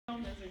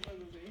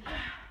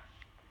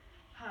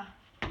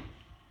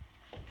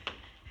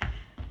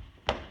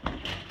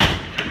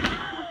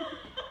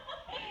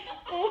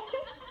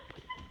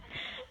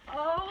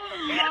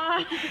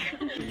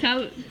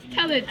Tell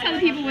the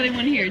people what they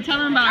want to hear. Tell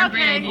them about our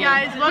great idea.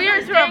 Guys, we are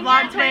to our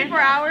vlog 24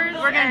 hours.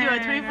 We're gonna do a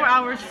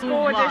 24-hour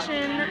school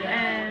edition,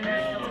 and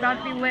it's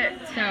about to be lit.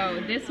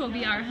 So this will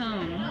be our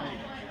home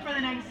For the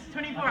next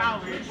 24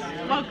 hours.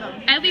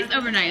 Welcome. at least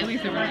overnight.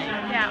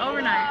 Yeah,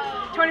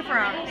 overnight. 24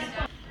 hours.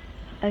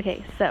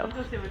 Okay, so Let's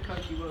go sit with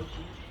Kochi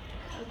Wochi.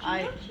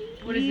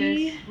 What is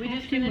this? We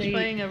just finished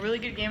playing a really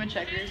good game of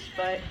checkers,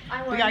 but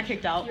we got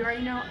kicked out. you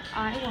already know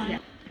I won. Yeah.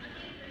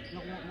 You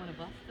don't want one of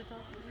us to talk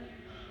to you?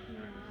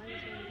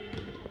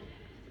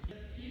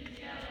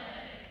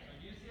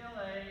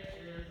 UCLA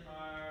is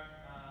our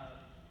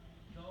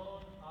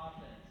zone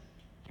offense.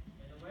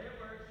 And the way it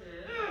works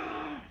is,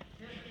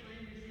 typically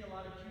we see a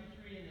lot of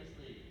 2-3 in this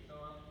league. So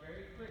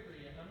very quickly,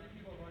 how many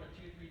people have run a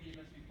 2-3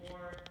 defense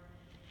before?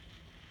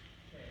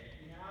 Okay, if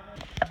you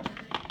haven't,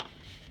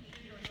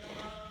 shoot your thumb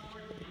up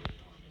towards me.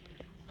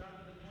 Start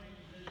with the point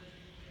position.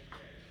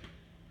 Okay.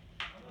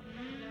 I'm going to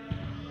bring it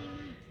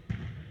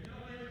down. No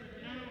way to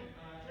take me.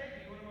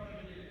 What do I want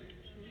to do?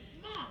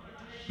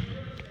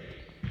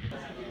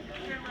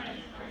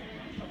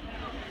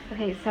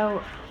 Okay,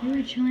 so We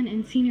were chilling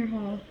in senior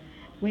hall,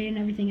 waiting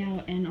everything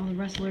out, and all the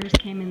wrestlers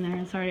came in there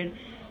and started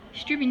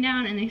stripping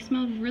down, and they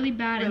smelled really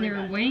bad, and they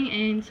were weighing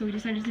in, so we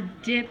decided to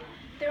dip.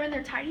 they were in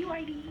their tidy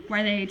whities.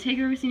 While they take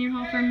over senior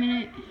hall for a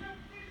minute.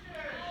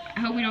 I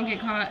hope we don't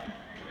get caught.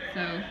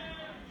 So,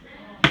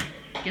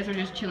 guess we're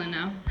just chilling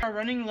now. We're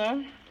running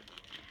low.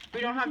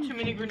 We don't have too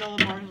many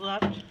granola bars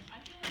left. And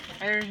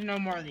there's no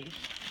more of these.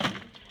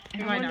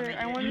 We might not make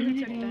it. We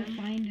need to go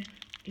find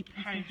a place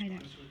to hide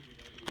out.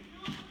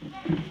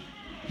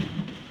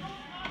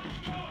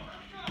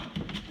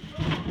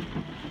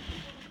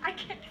 I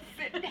can't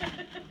sit down.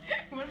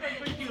 What if I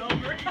push you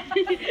over?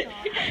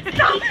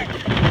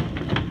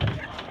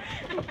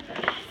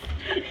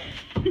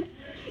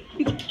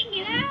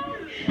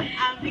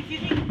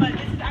 Excuse me, but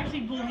this is actually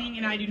bullying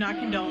and I do not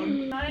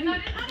condone. Not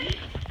it.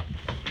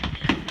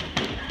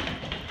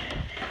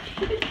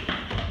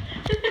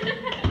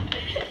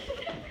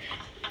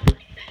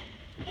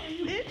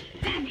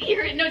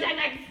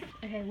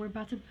 Okay, we're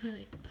about to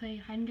play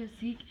hide and go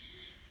seek.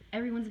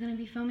 Everyone's gonna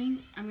be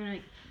filming. I'm gonna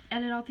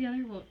edit all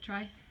together. We'll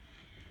try.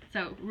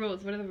 So,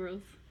 rules. What are the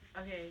rules?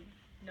 Okay,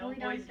 no Only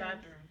boys' downstairs.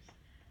 bathrooms.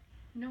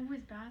 No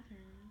boys'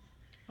 bathrooms.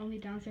 Only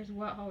downstairs.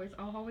 What hallways?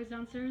 All hallways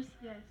downstairs?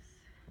 Yes.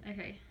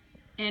 Okay.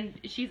 And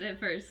she's at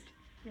first.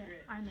 Yeah,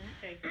 I'm in.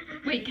 Okay.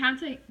 Wait,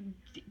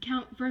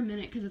 count for a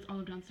minute because it's all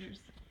of downstairs.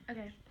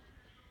 Okay.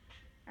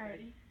 Alright.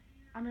 Ready?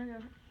 I'm gonna go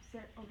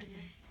sit over here.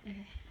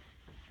 Okay.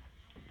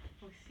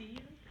 We'll see you.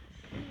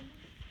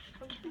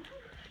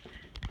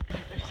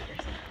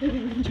 Wait,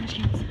 where are the trash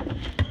cans?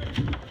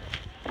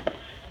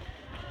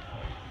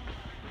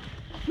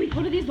 Wait,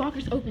 what are these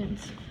lockers opened?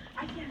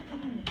 I can't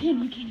open it.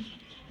 You can.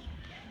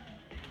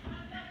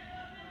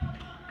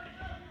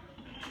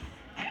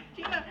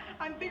 Gina,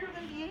 I'm bigger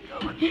than Diego.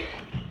 I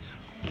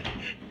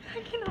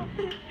can't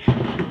open it.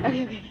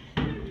 Okay.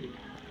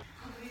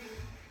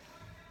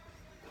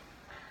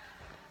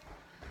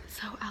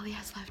 So Ali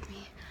has left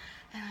me,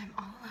 and I'm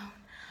all alone.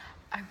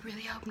 I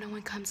really hope no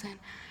one comes in,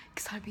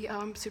 because that'd be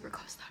super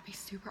close. That'd be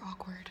super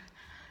awkward.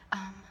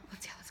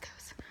 Let's see how this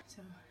goes.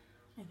 So,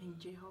 I think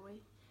J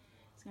Hallway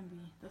is gonna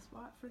be the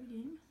spot for the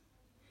game.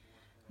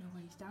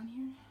 Nobody's down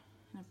here,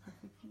 and a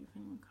perfect view if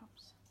anyone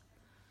comes.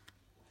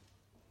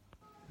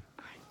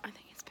 Alright, I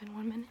think it's been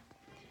 1 minute.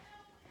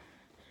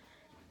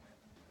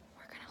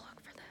 We're gonna look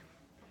for them.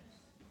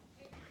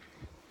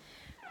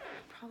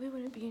 Probably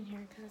wouldn't be in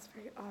here because it's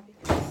very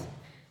obvious.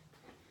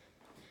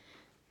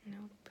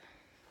 Nope.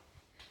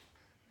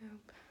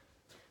 Nope.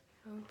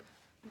 Nope.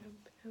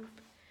 Nope.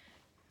 Nope.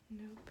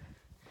 Nope.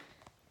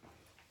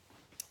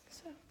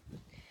 So,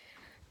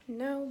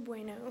 no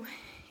bueno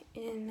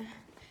in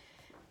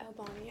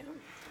Albania.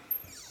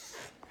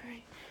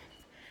 Alright.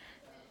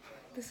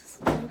 This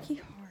is low-key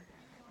hard.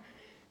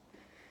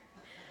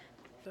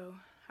 So,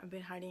 I've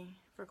been hiding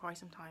for quite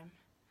some time.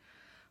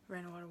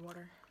 Ran out of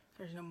water.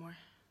 There's no more.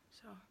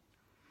 So,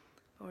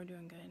 but we're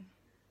doing good.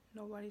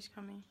 Nobody's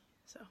coming.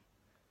 So,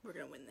 we're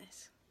gonna win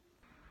this.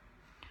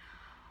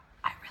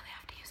 I really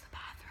have to use the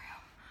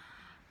bathroom,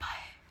 but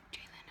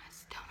Jalen has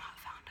still not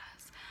found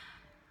us.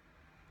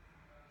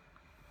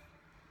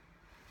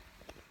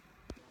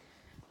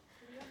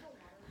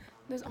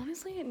 There's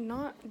honestly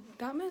not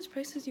that much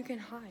places you can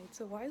hide,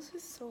 so why is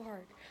this so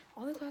hard?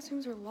 All the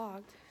classrooms are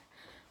locked.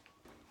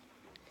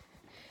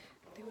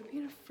 They would be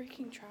in a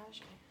freaking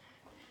trash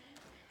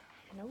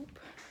can. Nope.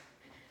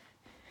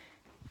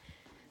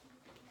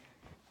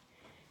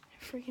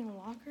 A freaking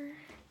locker?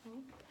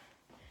 Nope.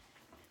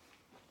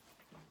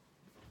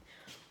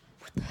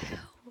 What the hell?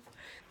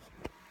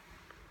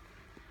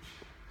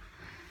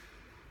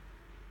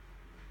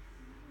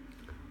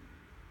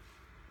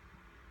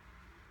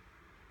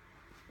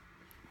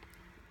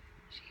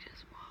 She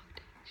just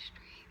walked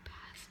straight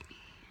past me.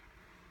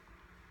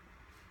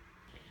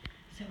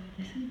 So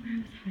this is where I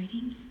was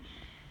hiding.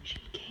 She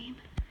came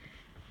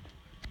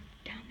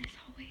down this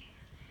hallway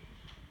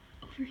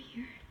over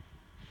here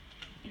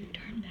and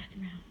turned back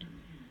around.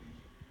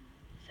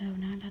 So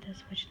now I'm about to to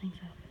switch things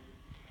up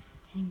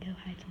and go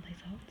hide someplace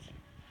else.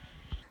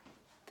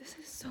 This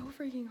is so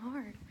freaking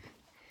hard.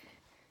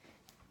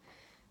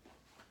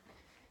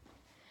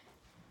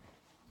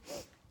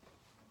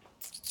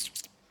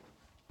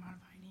 Out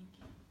of hiding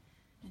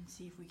and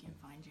see if we can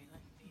find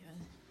Jalen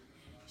because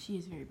she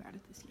is very bad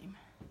at this game.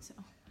 So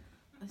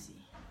let's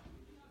see.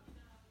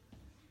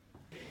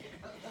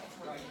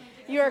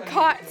 You are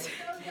caught.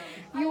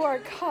 You are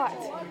caught.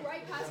 You walk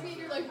right past me and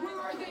you're like, where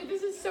are they?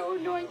 This is so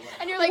annoying.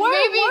 And you're like,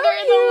 maybe they're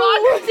in the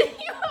locker.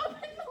 You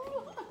open the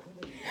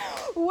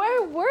locker.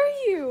 Where were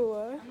you?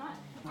 I'm not.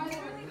 I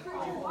literally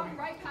heard you walk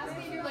right past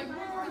me and you're like,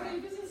 where are they?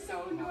 This is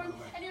so annoying.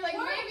 And you're like,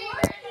 maybe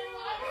they're in the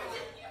locker.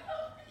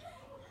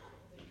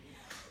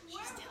 She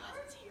still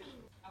hasn't seen me.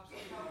 We're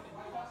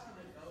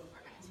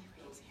gonna see if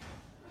we can see her.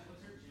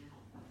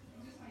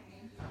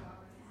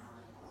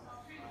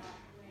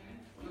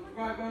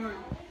 Right.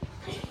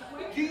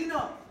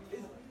 Gina,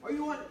 are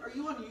you on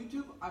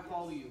YouTube? I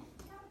follow you.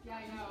 Yeah,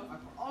 I know.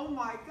 Oh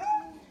my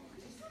god.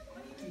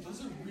 Dude,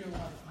 those are real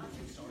life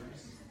YouTube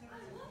stars.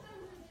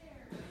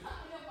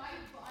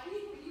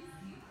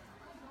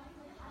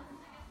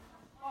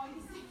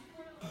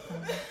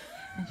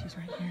 And she's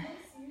right here.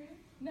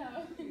 No.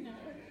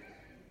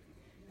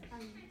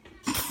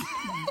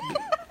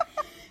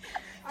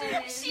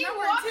 She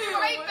walked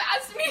right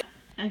past me.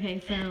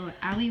 Okay, so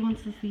Allie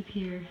wants to sleep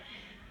here.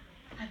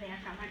 I think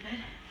I found my bed.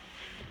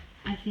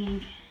 I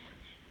think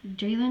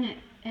Jalen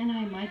and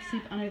I might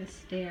sleep under the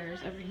stairs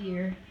over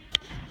here.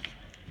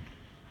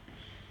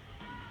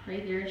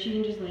 Right here. She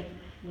can just like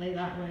lay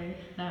that way.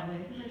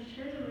 There's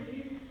chairs over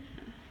here.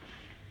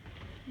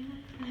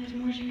 There's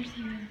more chairs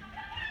here.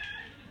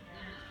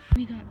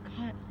 We got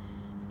caught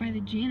by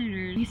the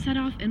janitor. We set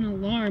off an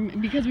alarm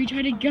because we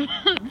tried to go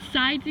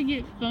outside to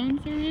get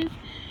phone service.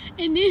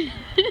 And then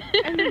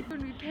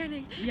When we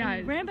panicked, yeah,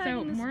 we ran back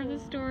so in the more of school.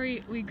 the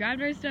story, we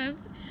grabbed our stuff,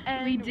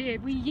 And we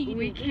did. we yeeted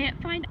We it.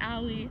 can't find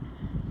Allie.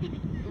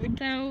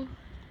 So,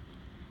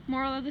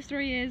 moral of the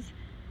story is,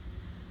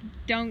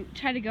 don't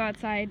try to go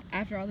outside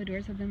after all the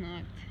doors have been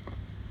locked.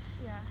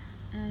 Yeah,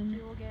 we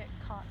will get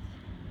caught.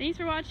 Thanks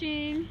for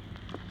watching.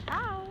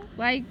 Ciao.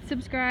 Like,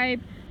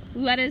 subscribe,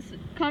 let us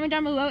comment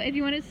down below if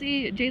you want to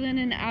see Jalen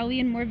and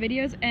Allie in more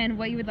videos and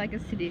what you would like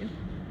us to do.